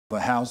The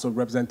House of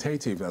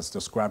Representatives has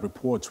described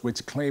reports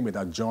which claim it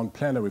adjourned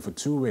plenary for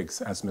 2 weeks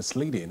as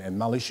misleading and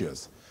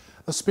malicious.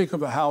 The Speaker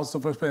of the House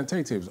of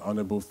Representatives,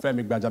 Honorable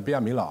Femi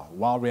Gbajabiamila,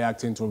 while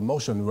reacting to a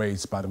motion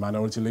raised by the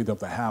Minority Leader of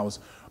the House,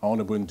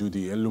 Honorable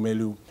Ndudi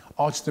Elumelu,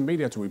 urged the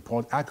media to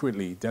report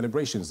accurately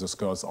deliberations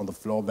discussed on the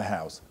floor of the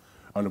House.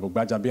 Honorable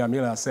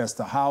Gbajabiamila says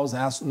the House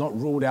has not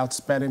ruled out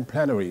spending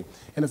plenary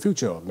in the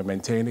future, but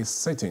maintain its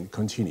sitting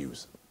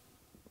continues.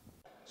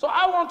 So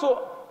I want to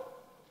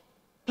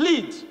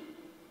plead,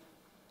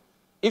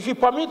 if you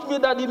permit me,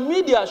 that the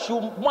media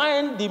should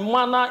mind the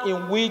manner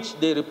in which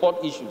they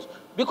report issues,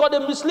 because they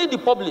mislead the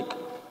public.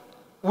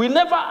 We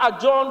never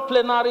adjourned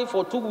plenary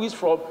for 2 weeks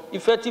from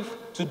effective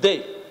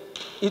today.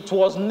 It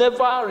was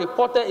never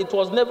reported, it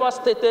was never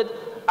stated,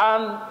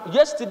 and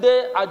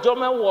yesterday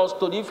adjournment was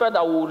to the effect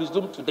that we will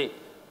resume today.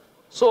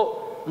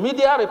 So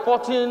media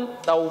reporting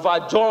that we've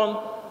adjourned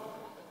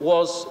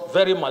was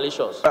very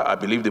malicious. I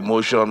believe the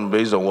motion,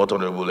 based on what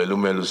Honorable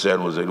Elumelu said,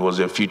 was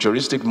a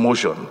futuristic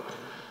motion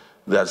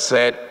that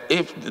said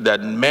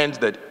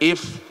meant that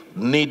if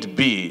need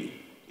be,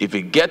 if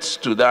it gets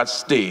to that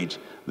stage,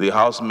 the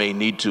House may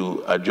need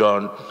to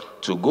adjourn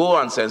to go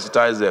and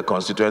sensitize their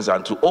constituents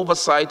and to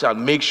oversight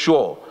and make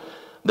sure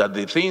that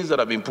the things that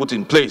have been put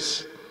in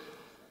place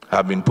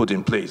have been put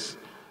in place.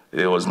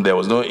 There was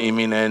no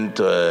imminent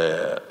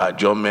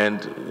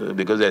adjournment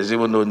because there's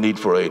even no need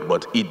for it,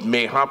 but it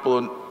may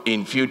happen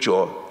in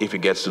future if it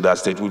gets to that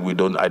stage.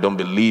 I don't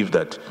believe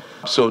that.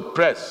 So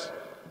press,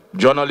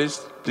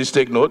 journalists, please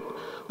take note.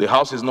 The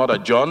House is not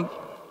adjourned.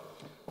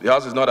 The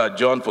House is not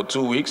adjourned for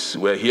 2 weeks.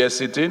 We're here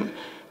sitting.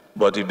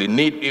 But if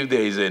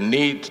there is a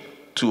need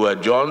to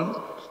adjourn,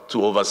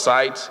 to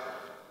oversight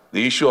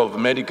the issue of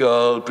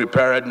medical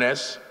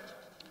preparedness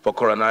for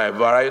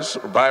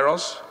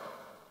coronavirus,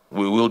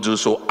 we will do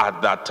so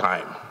at that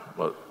time.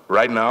 But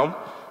right now,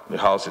 the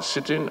House is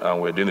sitting and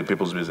we're doing the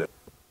people's business.